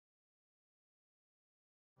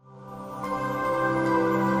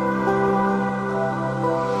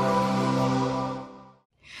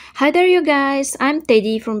Hi there you guys, I'm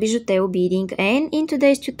Teddy from BijuTeo Beading, and in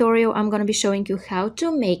today's tutorial I'm gonna be showing you how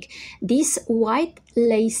to make these white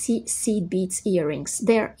lacy seed beads earrings.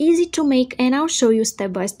 They're easy to make and I'll show you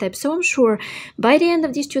step by step, so I'm sure by the end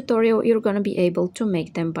of this tutorial you're gonna be able to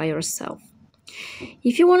make them by yourself.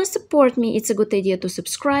 If you want to support me, it's a good idea to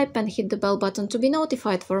subscribe and hit the bell button to be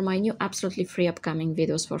notified for my new absolutely free upcoming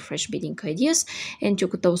videos for fresh beading ideas. And you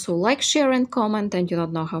could also like, share and comment, and you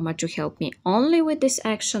don't know how much you help me only with this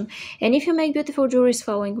action. And if you make beautiful jewelries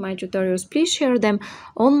following my tutorials, please share them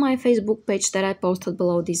on my Facebook page that I posted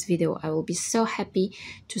below this video. I will be so happy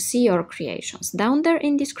to see your creations. Down there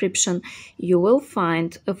in description you will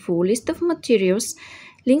find a full list of materials,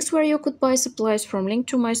 links where you could buy supplies from, link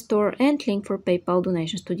to my store, and link for PayPal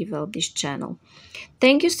donations to develop this channel.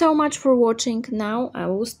 Thank you so much for watching. Now I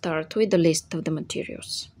will start with the list of the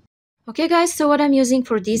materials. Okay guys, so what I'm using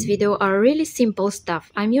for this video are really simple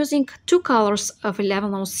stuff. I'm using 2 colors of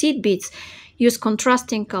 11-ounce seed beads. Use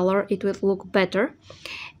contrasting color, it will look better.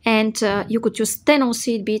 And you could use 10-ounce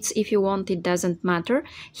seed beads if you want, it doesn't matter.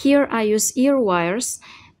 Here I use ear wires.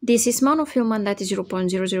 This is monofilament, that is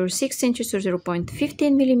 0.006 inches or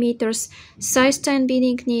 0.15 millimeters, size 10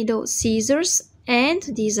 beading needle, scissors, and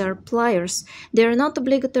these are pliers. They are not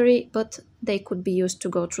obligatory, but they could be used to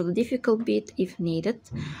go through the difficult bead if needed.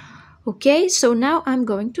 Okay, so now I'm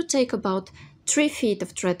going to take about 3 feet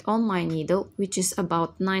of thread on my needle, which is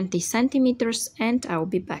about 90 centimeters, and I'll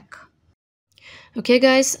be back. Okay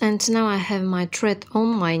guys, and now I have my thread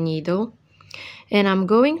on my needle. And I'm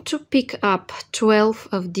going to pick up 12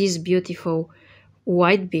 of these beautiful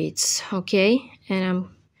white beads, okay? And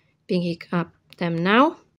I'm picking up them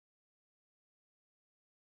now.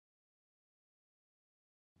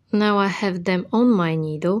 Now I have them on my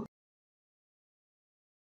needle.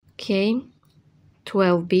 Okay,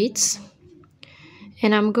 12 beads.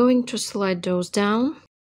 And I'm going to slide those down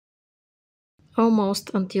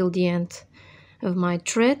almost until the end of my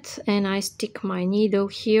thread. And I stick my needle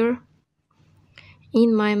here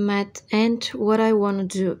in my mat, and what I want to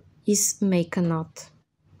do is make a knot,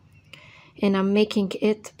 and I'm making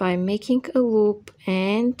it by making a loop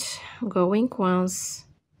and going once,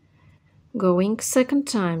 going second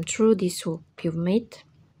time through this loop you've made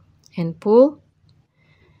and pull,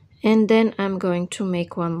 and then I'm going to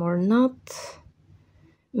make one more knot,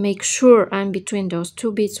 make sure I'm between those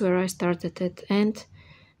 2 beads where I started it, and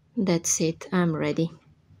that's it, I'm ready.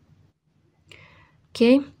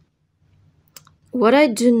 Okay. What I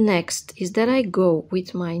do next is that I go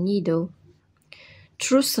with my needle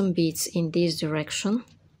through some beads in this direction.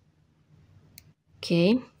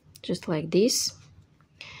 Okay, just like this.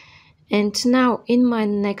 And now in my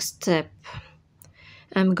next step,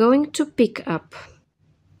 I'm going to pick up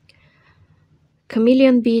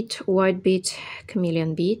chameleon bead, white bead,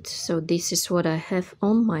 chameleon bead. So this is what I have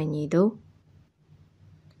on my needle.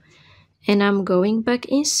 And I'm going back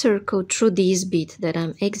in circle through this bead that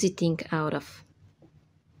I'm exiting out of.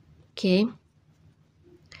 Okay.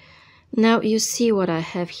 Now you see what I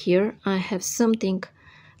have here. I have something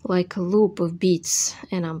like a loop of beads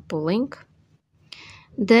and I'm pulling.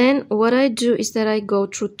 Then what I do is that I go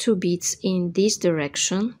through 2 beads in this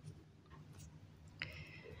direction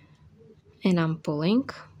and I'm pulling.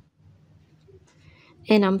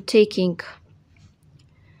 And I'm taking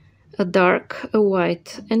a dark, a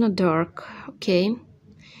white and a dark, okay.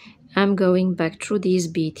 I'm going back through this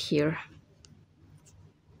bead here.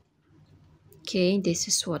 Okay, this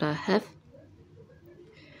is what I have.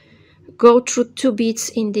 Go through 2 beads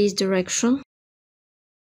in this direction.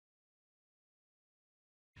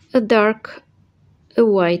 A dark, a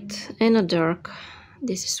white and a dark.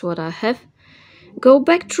 This is what I have. Go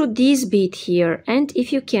back through this bead here, and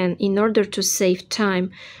if you can, in order to save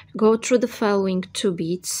time, go through the following 2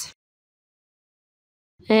 beads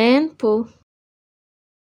and pull.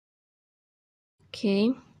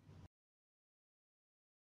 Okay.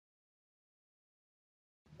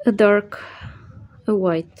 A dark, a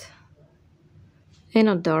white and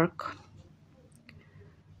a dark.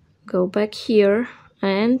 Go back here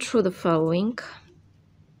and through the following.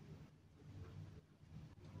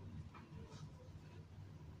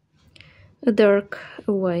 A dark,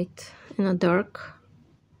 a white and a dark.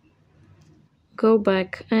 Go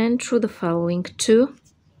back and through the following 2.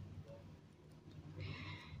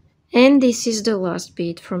 And this is the last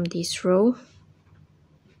bead from this row.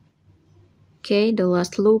 Okay, the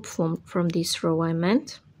last loop from this row I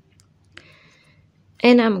meant.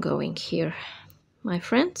 And I'm going here, my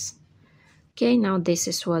friends. Okay, now this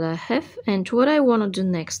is what I have, and what I want to do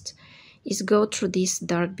next is go through this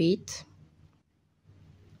dark bead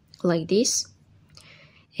like this,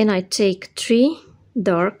 and I take 3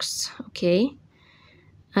 darks, okay,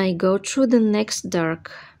 I go through the next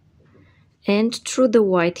dark and through the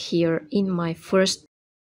white here in my first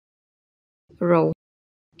row.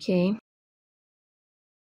 Okay,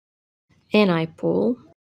 and I pull.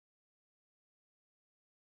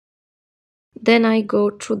 Then I go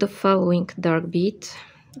through the following dark bead,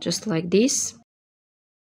 just like this.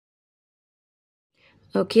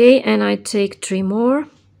 Okay, and I take 3 more,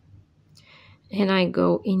 and I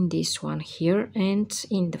go in this one here and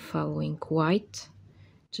in the following white,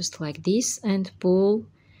 just like this, and pull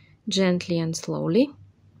gently and slowly.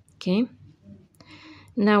 Okay,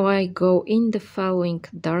 now I go in the following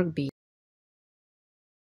dark bead,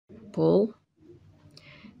 pull,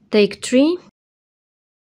 take 3,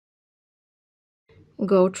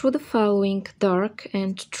 go through the following dark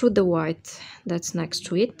and through the white that's next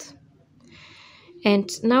to it.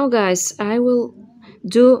 And now guys, I will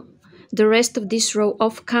do the rest of this row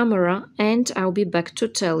off camera and I'll be back to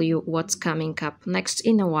tell you what's coming up next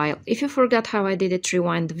in a while. If you forgot how I did it,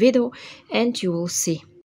 rewind the video and you will see.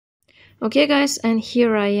 Okay guys, and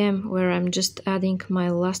here I am where I'm just adding my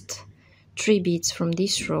last 3 beads from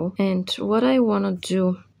this row, and what I want to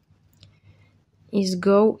do is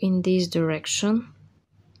go in this direction,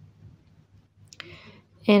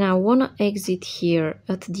 and I want to exit here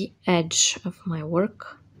at the edge of my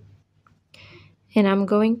work, and I'm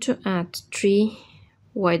going to add 3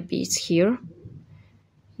 white beads here,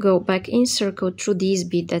 go back in circle through this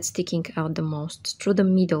bead that's sticking out the most, through the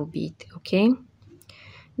middle bead, okay,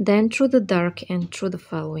 then through the dark and through the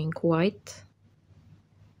following white.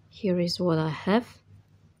 Here is what I have.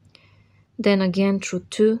 Then again through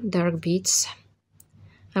 2 dark beads.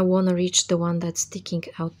 I want to reach the one that's sticking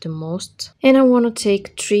out the most, and I want to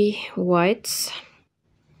take 3 whites.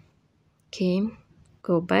 Okay,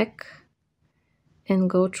 go back and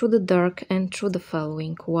go through the dark and through the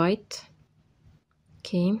following white.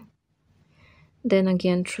 Okay, then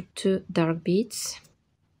again through 2 dark beads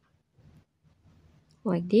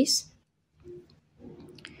like this,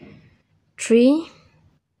 3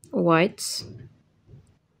 whites,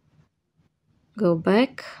 go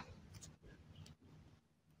back,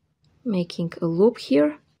 making a loop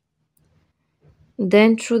here,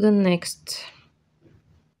 then through the next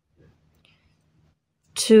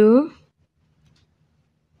 2.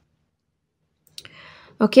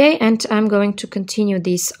 Okay, and I'm going to continue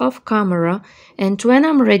this off camera, and when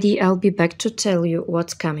I'm ready I'll be back to tell you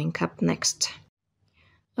what's coming up next.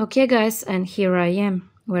 Okay guys, and here I am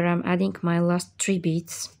where I'm adding my last 3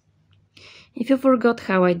 beads. If you forgot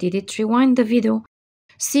how I did it, rewind the video,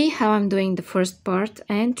 see how I'm doing the first part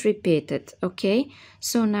and repeat it, okay?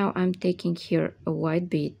 So now I'm taking here a white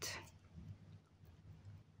bead,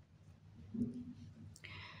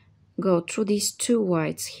 go through these 2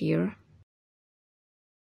 whites here,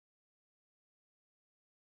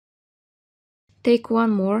 take 1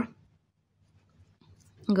 more,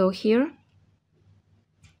 go here,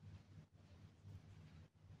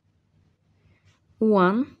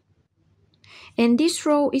 1, and this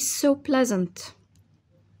row is so pleasant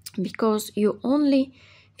because you only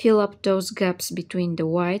fill up those gaps between the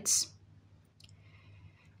whites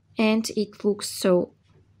and it looks so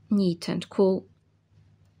neat and cool.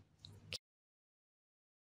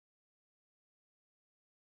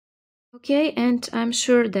 Okay, and I'm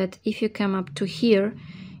sure that if you come up to here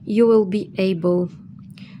you will be able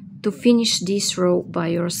to finish this row by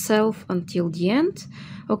yourself until the end.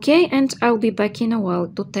 Okay, and I'll be back in a while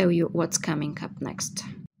to tell you what's coming up next.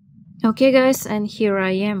 Okay guys, and here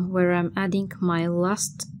I am where I'm adding my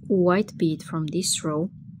last white bead from this row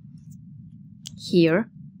here,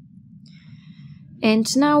 and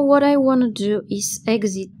now what I want to do is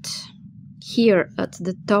exit here at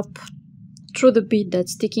the top through the bead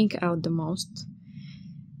that's sticking out the most,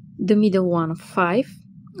 the middle one of 5.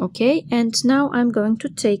 Okay, and now I'm going to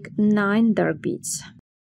take 9 dark beads.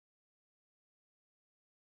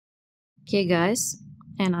 Okay guys,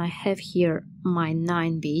 and I have here my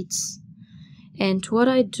 9 beads, and what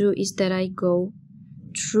I do is that I go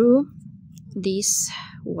through this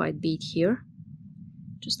white bead here,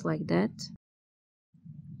 just like that,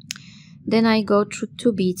 then I go through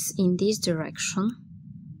 2 beads in this direction,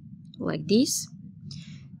 like this,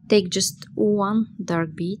 take just 1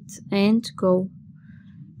 dark bead and go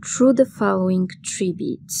through the following 3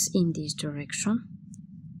 beads in this direction,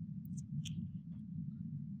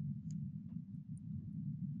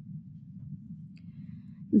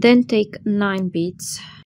 then take 9 beads.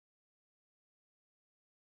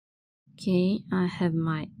 Okay, I have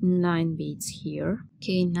my 9 beads here.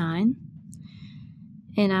 Okay, 9,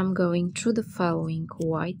 and I'm going through the following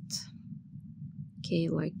white, okay,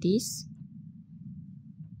 like this,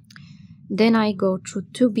 then I go through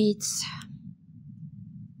 2 beads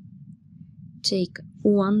take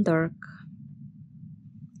one dark,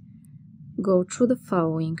 go through the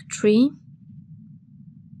following 3,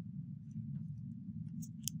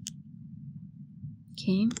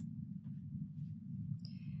 okay,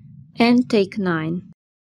 and take 9,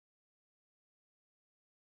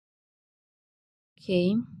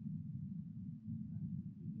 okay,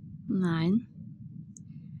 9,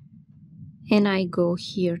 and I go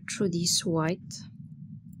here through this white,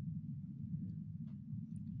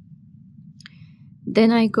 then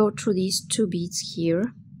I go through these 2 beads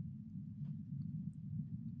here,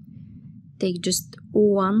 take just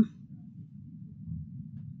 1,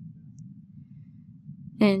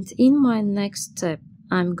 and in my next step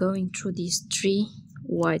I'm going through these 3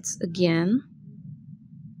 whites again,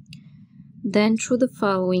 then through the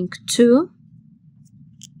following 2,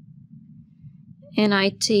 and I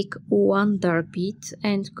take 1 dark bead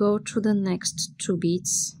and go through the next 2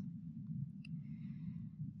 beads,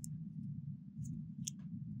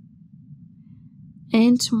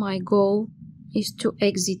 and my goal is to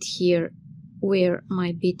exit here where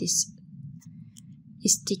my bead is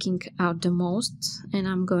sticking out the most, and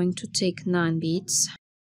I'm going to take 9 beads,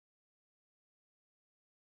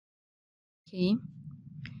 okay,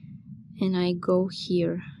 and I go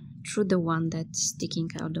here through the one that's sticking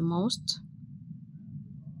out the most,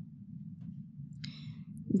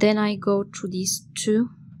 then I go through these 2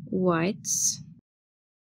 whites,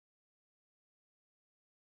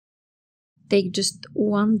 take just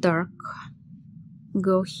 1 dark,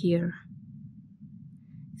 go here,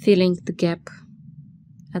 filling the gap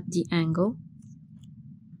at the angle,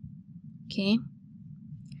 okay,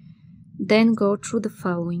 then go through the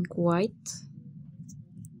following white,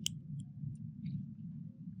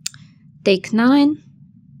 take 9,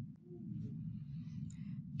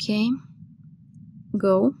 okay,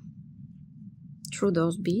 go through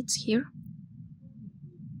those beads here,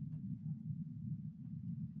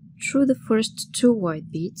 through the first 2 white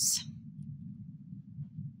beads,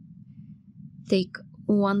 take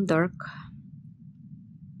 1 dark,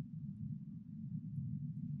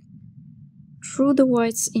 through the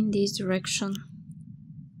whites in this direction,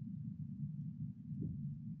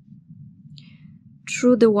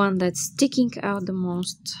 through the one that's sticking out the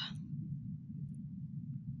most,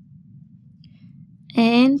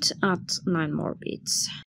 and add 9 more beads,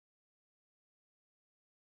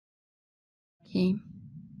 okay.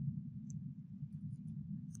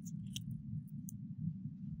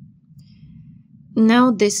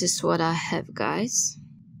 Now this is what I have, guys.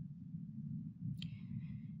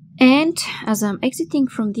 And as I'm exiting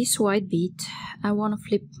from this white bead, I want to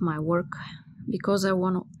flip my work because I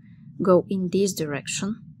want to go in this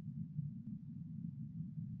direction.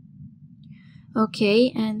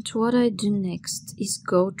 Okay, and what I do next is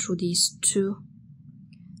go through these 2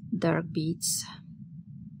 dark beads.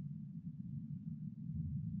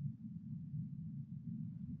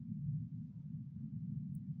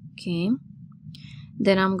 Okay,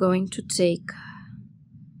 then I'm going to take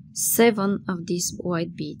 7 of these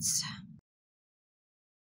white beads.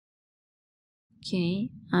 Okay,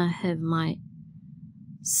 I have my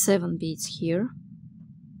 7 beads here,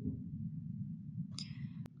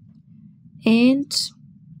 and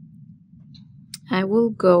I will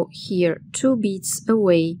go here 2 beads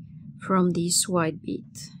away from this white bead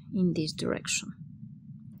in this direction.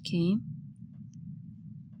 Okay,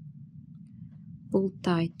 pull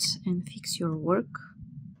tight and fix your work.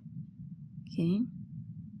 Okay.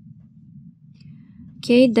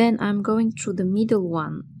 Okay, then I'm going through the middle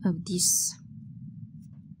one of these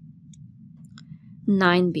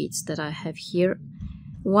 9 beads that I have here.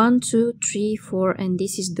 1, 2, 3, 4, and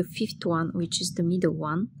this is the 5th one, which is the middle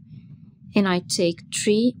one. And I take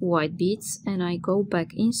 3 white beads and I go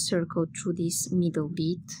back in circle through this middle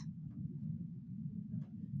bead.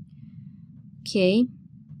 Okay,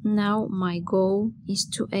 now my goal is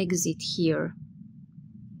to exit here.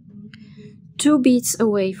 2 beads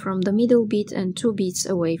away from the middle bead and 2 beads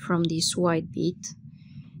away from this white bead.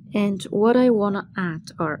 And what I want to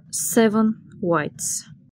add are 7 whites.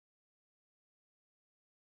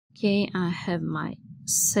 Okay, I have my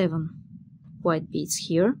 7 white beads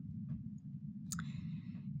here.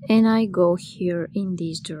 And I go here in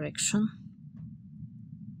this direction.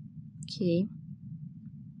 Okay.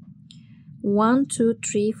 1, 2,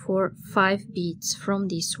 3, 4, 5 beads from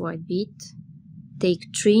this white bead.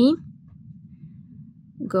 Take 3.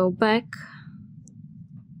 Go back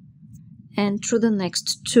and through the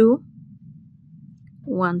next 2,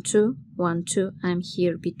 1, 2, 1, 2. I'm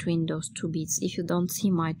here between those 2 beads. If you don't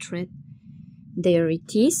see my thread, there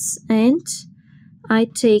it is, and I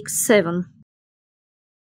take 7.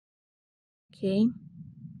 Okay,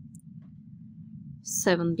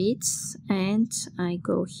 7 beads and I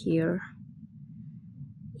go here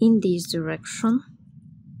in this direction.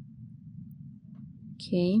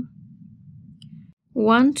 Okay,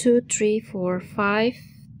 1 2 3 4 5,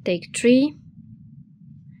 take 3.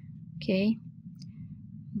 Okay,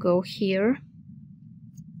 go here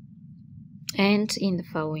and in the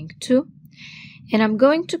following 2, and I'm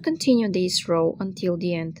going to continue this row until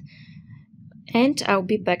the end, and I'll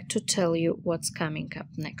be back to tell you what's coming up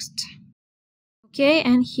next. Okay,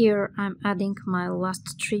 and here I'm adding my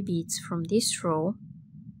last 3 beads from this row.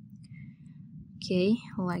 Okay,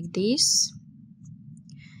 like this.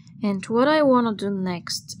 And what I want to do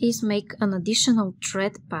next is make an additional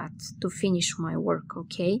thread path to finish my work,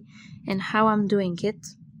 okay? And how I'm doing it.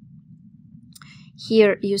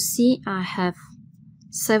 Here you see I have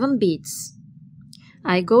 7 beads.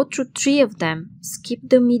 I go through 3 of them, skip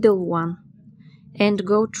the middle one, and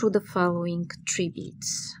go through the following 3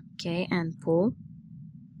 beads, okay, and pull.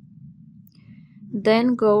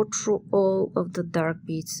 Then go through all of the dark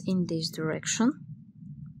beads in this direction.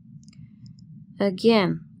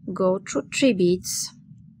 Again, go through 3 beads,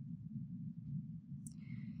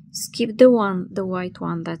 skip the white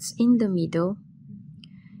one that's in the middle,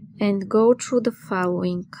 and go through the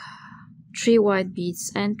following 3 white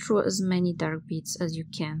beads and through as many dark beads as you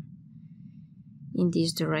can in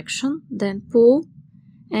this direction. Then pull,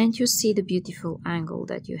 and you see the beautiful angle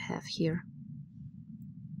that you have here.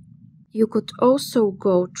 You could also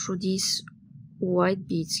go through these white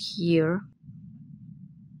beads here.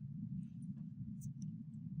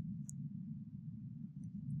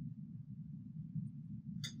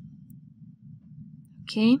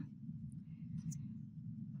 Okay,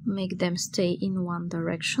 make them stay in one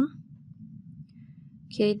direction.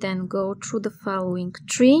 Okay, then go through the following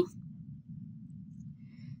 3,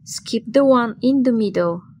 skip the one in the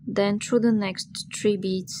middle, then through the next 3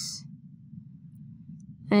 beads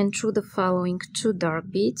and through the following 2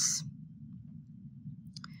 dark beads.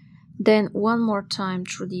 Then one more time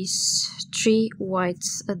through these 3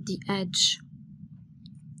 whites at the edge.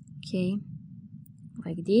 Okay,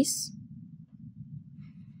 like this.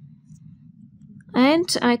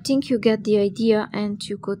 And I think you get the idea, and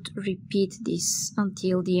you could repeat this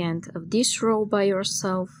until the end of this row by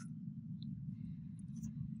yourself.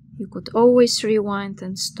 You could always rewind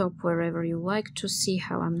and stop wherever you like to see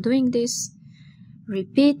how I'm doing this.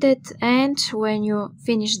 Repeat it, and when you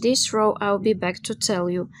finish this row, I'll be back to tell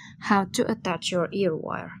you how to attach your ear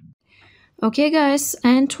wire. Okay guys,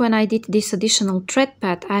 and when I did this additional thread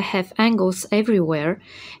path, I have angles everywhere,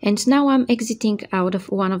 and now I'm exiting out of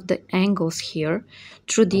one of the angles here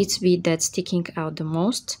through this bead that's sticking out the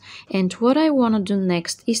most. And what I want to do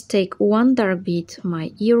next is take 1 dark bead,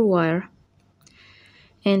 my ear wire,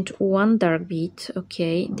 and 1 dark bead.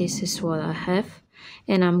 Okay, this is what I have,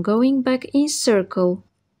 and I'm going back in circle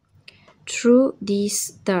through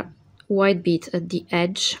this white bead at the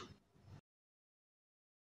edge.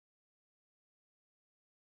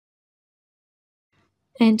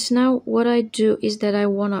 And now what I do is that I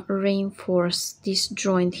want to reinforce this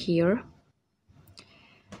joint here.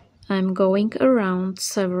 I'm going around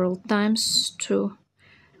several times to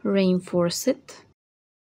reinforce it.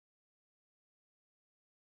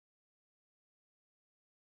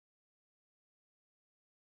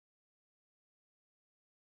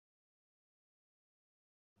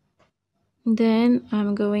 Then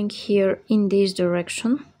I'm going here in this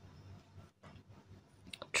direction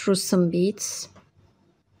through some beads.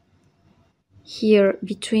 Here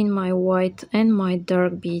between my white and my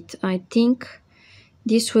dark bead, I think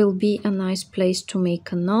this will be a nice place to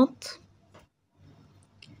make a knot.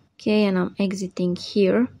 Okay, and I'm exiting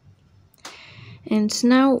here. And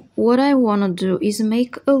now what I want to do is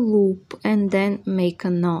make a loop and then make a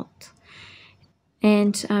knot.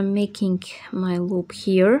 And I'm making my loop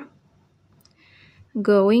here,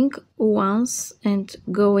 going once and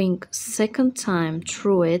going second time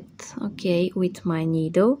through it, okay, with my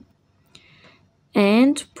needle,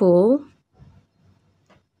 and pull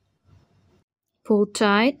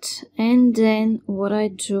tight. And then what I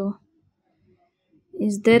do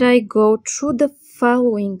is that I go through the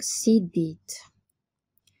following seed bead,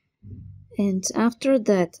 and after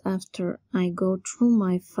that, after I go through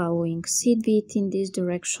my following seed bead in this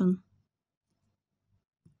direction,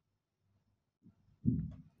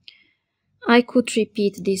 I could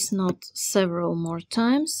repeat this knot several more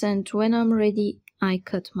times, and when I'm ready, I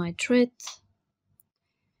cut my thread.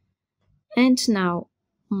 And now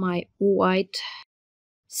my white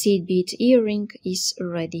seed bead earring is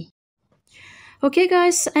ready. Okay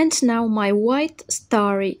guys, and now my white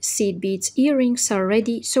starry seed beads earrings are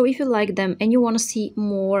ready. So if you like them and you want to see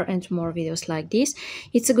more and more videos like this,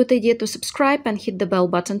 it's a good idea to subscribe and hit the bell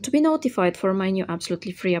button to be notified for my new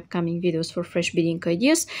absolutely free upcoming videos for fresh beading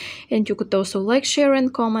ideas. And you could also like, share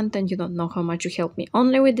and comment, and you don't know how much you help me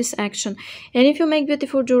only with this action. And if you make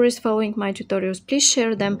beautiful jewelries following my tutorials, please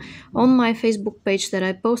share them on my Facebook page that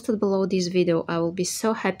I posted below this video. I will be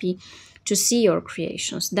so happy to see your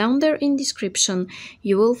creations. Down there in description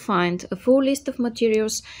you will find a full list of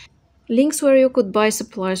materials, links where you could buy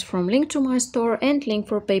supplies from, link to my store, and link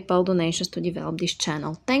for PayPal donations to develop this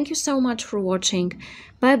channel. Thank you so much for watching.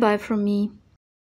 Bye bye from me.